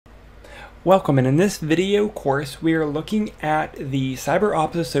Welcome, and in this video course we are looking at the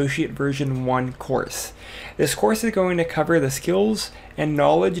CyberOps Associate version 1 course. This course is going to cover the skills and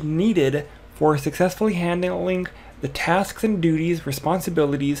knowledge needed for successfully handling the tasks and duties,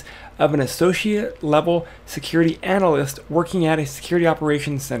 responsibilities of an associate level security analyst working at a security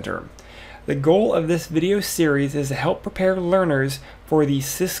operations center. The goal of this video series is to help prepare learners for the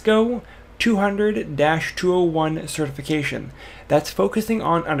Cisco 200-201 certification that's focusing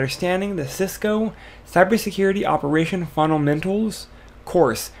on understanding the Cisco Cybersecurity Operation Fundamentals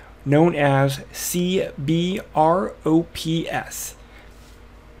course known as CBROPS.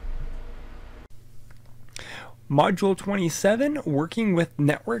 Module 27, working with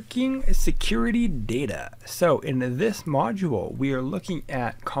networking security data. So in this module, we are looking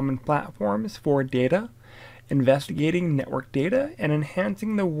at common platforms for data, investigating network data, and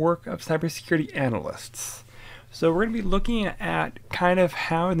enhancing the work of cybersecurity analysts. So we're going to be looking at kind of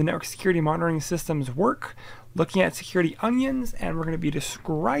how the network security monitoring systems work, looking at security onions, and we're going to be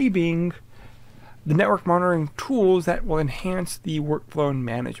describing the network monitoring tools that will enhance the workflow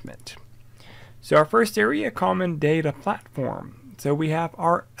management. So our first area, common data platform. So we have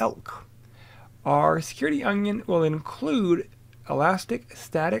our ELK. Our security onion will include Elastic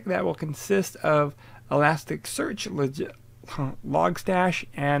Static that will consist of Elasticsearch, Logstash,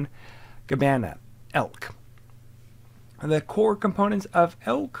 and Kibana, ELK. The core components of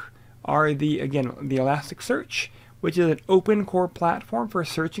ELK are the Elasticsearch, which is an open core platform for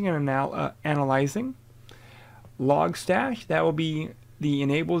searching and analyzing. Logstash, that will be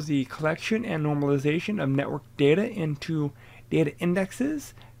enables the collection and normalization of network data into data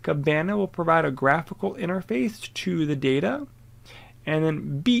indexes. Kibana will provide a graphical interface to the data. And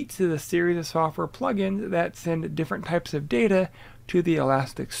then Beats is a series of software plugins that send different types of data to the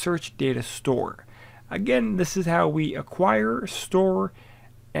Elasticsearch data store. Again, this is how we acquire, store,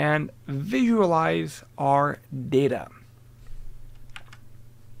 and visualize our data.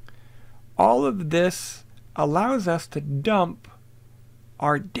 All of this allows us to dump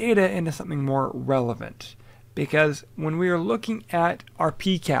our data into something more relevant, because when we are looking at our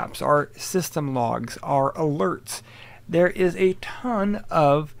PCAPs, our system logs, our alerts, there is a ton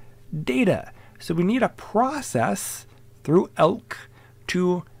of data. So we need a process through ELK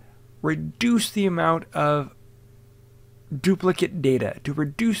to reduce the amount of duplicate data, to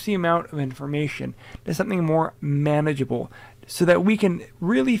reduce the amount of information to something more manageable, so that we can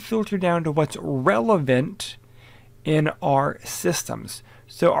really filter down to what's relevant in our systems.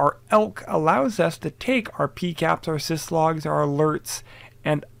 So our ELK allows us to take our PCAPs, our syslogs, our alerts,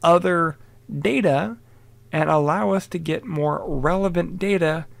 and other data and allow us to get more relevant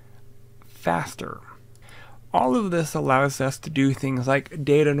data faster. All of this allows us to do things like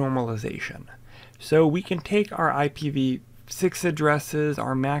data normalization. So we can take our IPv6 addresses,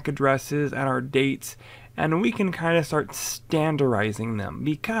 our MAC addresses, and our dates, and we can kind of start standardizing them,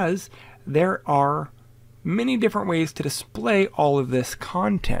 because there are many different ways to display all of this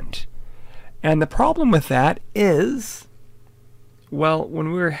content. And the problem with that is, well,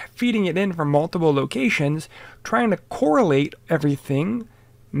 when we're feeding it in from multiple locations, trying to correlate everything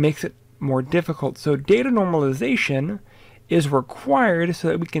makes it more difficult. So data normalization is required so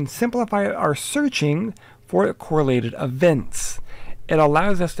that we can simplify our searching for correlated events. It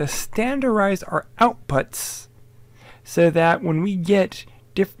allows us to standardize our outputs so that when we get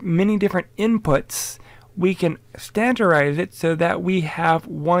many different inputs, we can standardize it so that we have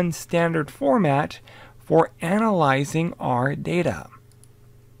one standard format for analyzing our data.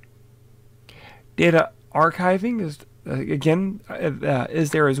 Data archiving is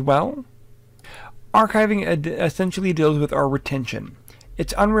is there as well. Archiving essentially deals with our retention.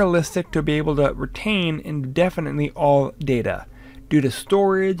 It's unrealistic to be able to retain indefinitely all data due to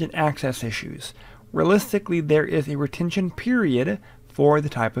storage and access issues. Realistically, there is a retention period for the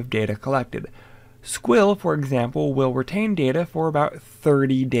type of data collected. Squill, for example, will retain data for about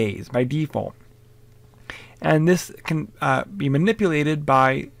 30 days by default. And this can be manipulated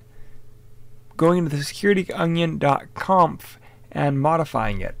by going into the securityonion.conf and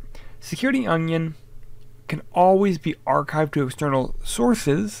modifying it. SecurityOnion can always be archived to external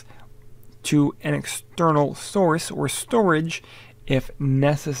sources, to an external source or storage if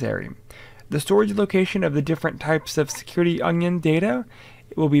necessary. The storage location of the different types of SecurityOnion data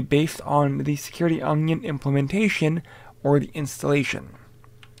will be based on the SecurityOnion implementation or the installation.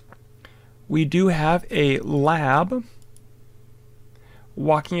 We do have a lab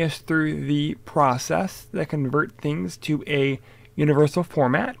walking us through the process that convert things to a universal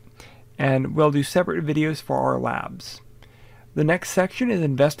format, and we'll do separate videos for our labs. The next section is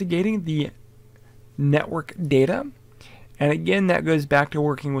investigating the network data, And again, that goes back to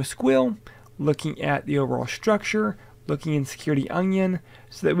working with Squill, looking at the overall structure, looking in Security Onion,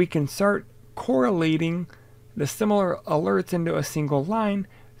 so that we can start correlating the similar alerts into a single line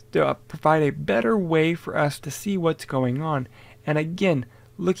to provide a better way for us to see what's going on. And again,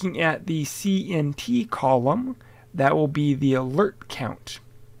 looking at the CNT column, that will be the alert count.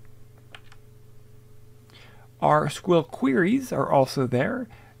 Our Squill queries are also there.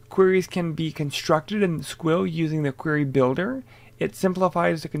 Queries can be constructed in Squill using the query builder. It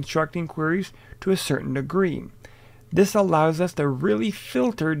simplifies the constructing queries to a certain degree. This allows us to really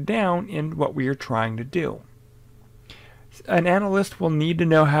filter down in what we are trying to do. An analyst will need to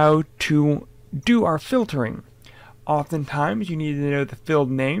know how to do our filtering. Oftentimes, you need to know the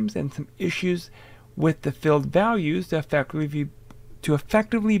field names and some issues with the field values to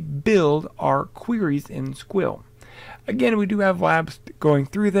effectively build our queries in Squill. Again, we do have labs going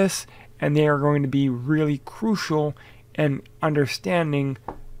through this, and they are going to be really crucial in understanding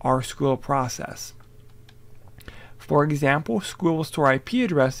our Squill process. For example, Squill will store IP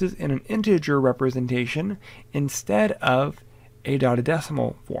addresses in an integer representation instead of a dotted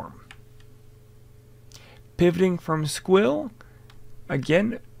decimal form. Pivoting from Squill,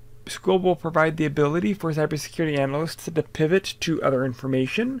 again, Squill will provide the ability for cybersecurity analysts to pivot to other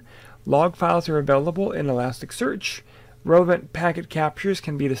information. Log files are available in Elasticsearch. Relevant packet captures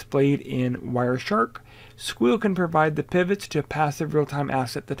can be displayed in Wireshark. Squill can provide the pivots to passive real-time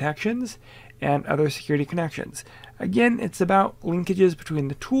asset detections and other security connections. Again, it's about linkages between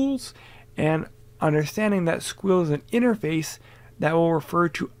the tools and understanding that Squill is an interface that will refer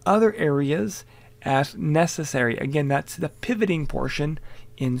to other areas as necessary. Again, that's the pivoting portion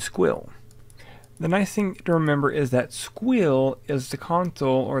in Squill. The nice thing to remember is that Squill is the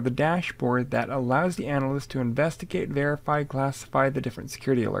console or the dashboard that allows the analyst to investigate, verify, classify the different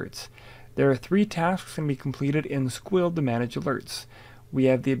security alerts. There are 3 tasks that can be completed in Squill to manage alerts. We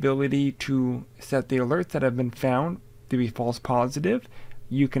have the ability to set the alerts that have been found to be false positive.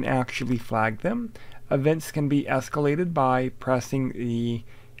 You can actually flag them. Events can be escalated by pressing the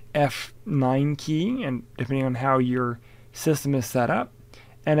F9 key, and depending on how your system is set up.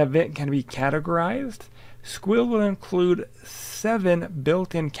 An event can be categorized. Squill will include 7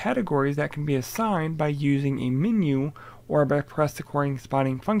 built-in categories that can be assigned by using a menu or by pressing the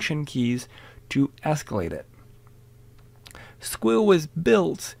corresponding function keys to escalate it. Squill was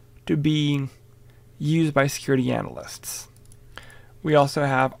built to be used by security analysts. We also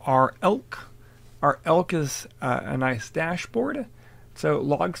have our ELK. Our ELK is a nice dashboard. So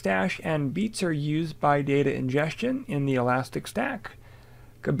Logstash and Beats are used by data ingestion in the Elastic Stack.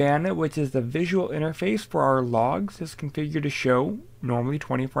 Kibana, which is the visual interface for our logs, is configured to show normally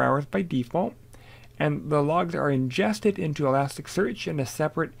 24 hours by default. And the logs are ingested into Elasticsearch into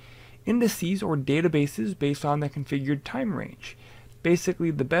separate indices or databases based on the configured time range. Basically,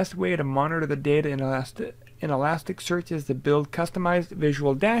 the best way to monitor the data in Elasticsearch is to build customized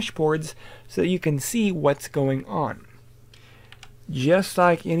visual dashboards so that you can see what's going on. Just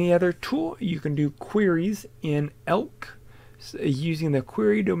like any other tool, you can do queries in ELK using the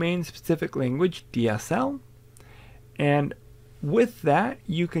query domain specific language, DSL. And with that,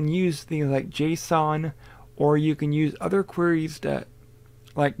 you can use things like JSON, or you can use other queries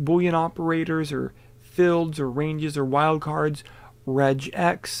like Boolean operators or fields or ranges or wildcards,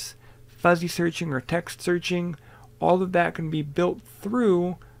 regex, fuzzy searching or text searching. All of that can be built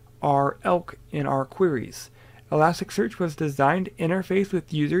through our ELK in our queries. Elasticsearch was designed to interface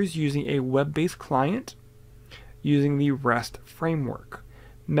with users using a web-based client using the REST framework.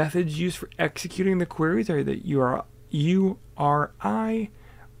 Methods used for executing the queries are the URI,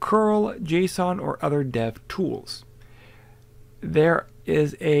 curl, JSON, or other dev tools. There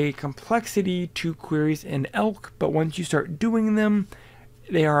is a complexity to queries in ELK, but once you start doing them,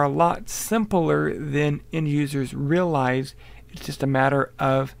 they are a lot simpler than end users realize. It's just a matter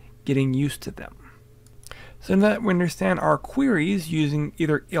of getting used to them. So now that we understand our queries using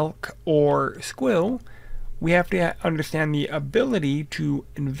either ELK or Squill, we have to understand the ability to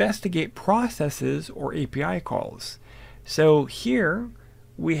investigate processes or API calls. So here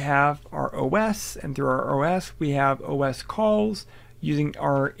we have our OS, and through our OS we have OS calls using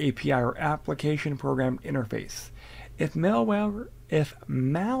our API or application program interface. If malware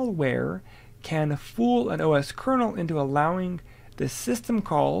can fool an OS kernel into allowing the system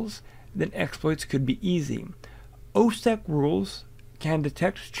calls, then exploits could be easy. OSEC rules can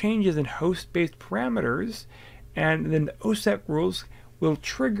detect changes in host-based parameters, and then the OSEC rules will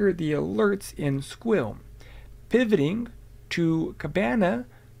trigger the alerts in Squill. Pivoting to Kibana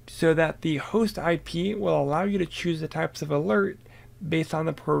so that the host IP will allow you to choose the types of alert based on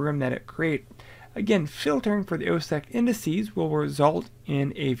the program that it creates. Again, filtering for the OSSEC indices will result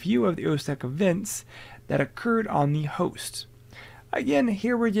in a view of the OSSEC events that occurred on the host. Again,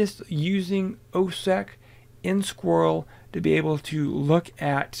 here we're just using OSSEC in Squirrel to be able to look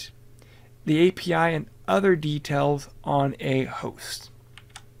at the API and other details on a host.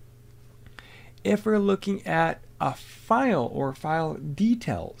 If we're looking at a file or file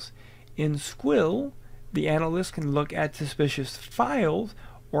details, in Squill, the analyst can look at suspicious files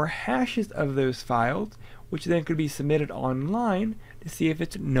or hashes of those files, which then could be submitted online to see if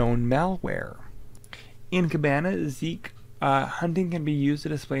it's known malware. In Kibana, Zeek hunting can be used to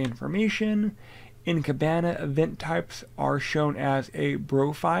display information. In Kibana, event types are shown as a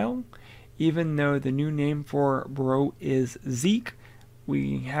bro file. Even though the new name for bro is Zeek,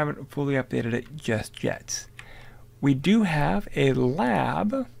 we haven't fully updated it just yet. We do have a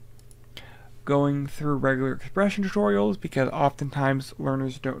lab going through regular expression tutorials because oftentimes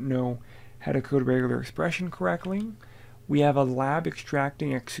learners don't know how to code regular expression correctly. We have a lab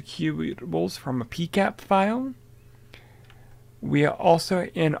extracting executables from a PCAP file. We also,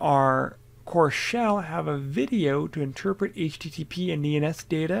 in our core shell, have a video to interpret HTTP and DNS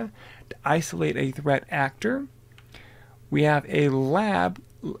data to isolate a threat actor. We have a lab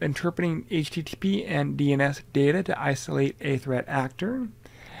interpreting HTTP and DNS data to isolate a threat actor.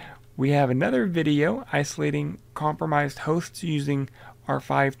 We have another video isolating compromised hosts using our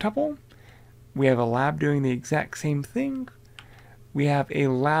 5-tuple. We have a lab doing the exact same thing. We have a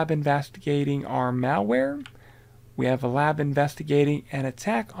lab investigating our malware. We have a lab investigating an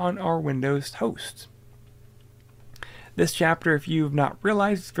attack on our Windows host. This chapter, if you've not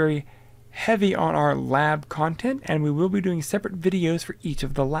realized, is very heavy on our lab content, and we will be doing separate videos for each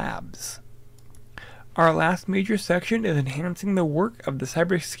of the labs. Our last major section is enhancing the work of the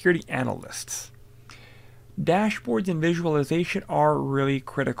cybersecurity analysts. Dashboards and visualization are really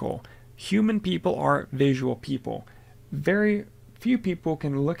critical. Human people are visual people. Very few people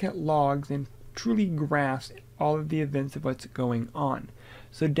can look at logs and truly grasp all of the events of what's going on.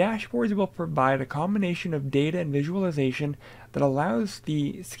 So dashboards will provide a combination of data and visualization that allows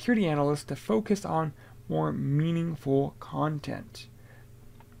the security analyst to focus on more meaningful content.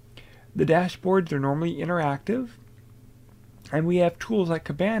 The dashboards are normally interactive, and we have tools like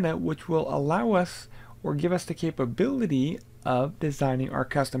Kibana which will allow us or give us the capability of designing our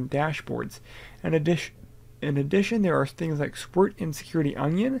custom dashboards. In addition, there are things like Squirt and Security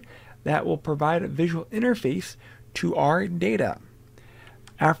Onion that will provide a visual interface to our data.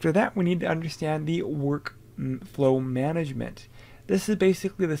 After that, we need to understand the workflow management. This is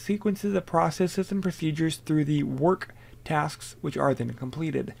basically the sequences of processes and procedures through the work tasks which are then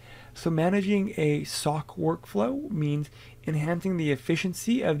completed. So managing a SOC workflow means enhancing the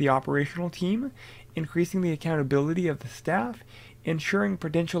efficiency of the operational team, increasing the accountability of the staff, ensuring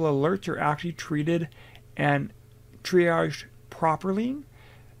potential alerts are actually treated and triaged properly,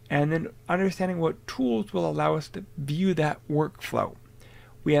 and then understanding what tools will allow us to view that workflow.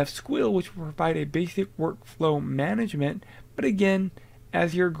 We have Squill, which will provide a basic workflow management, but again,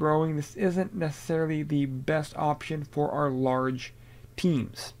 as you're growing, this isn't necessarily the best option for our large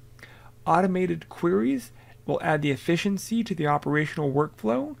teams. Automated queries will add the efficiency to the operational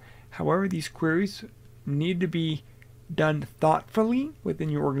workflow. However, these queries need to be done thoughtfully within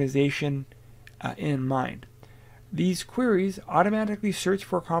your organization in mind. These queries automatically search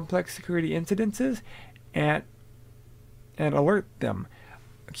for complex security incidences and alert them.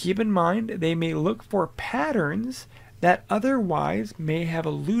 Keep in mind, they may look for patterns that otherwise may have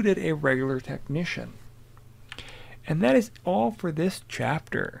eluded a regular technician. And that is all for this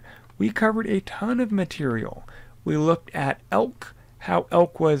chapter. We covered a ton of material. We looked at Elk, how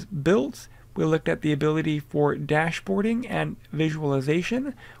Elk was built. We looked at the ability for dashboarding and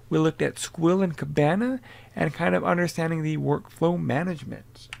visualization. We looked at Squill and Kibana and kind of understanding the workflow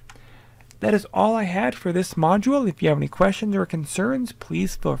management. That is all I had for this module. If you have any questions or concerns,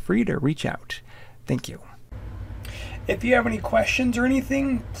 please feel free to reach out. Thank you. If you have any questions or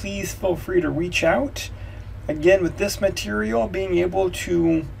anything, please feel free to reach out. Again, with this material, being able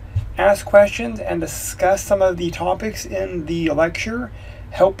to ask questions and discuss some of the topics in the lecture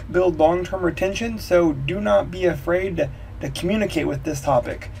help build long-term retention, so do not be afraid to communicate with this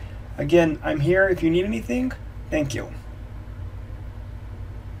topic. Again, I'm here if you need anything. Thank you.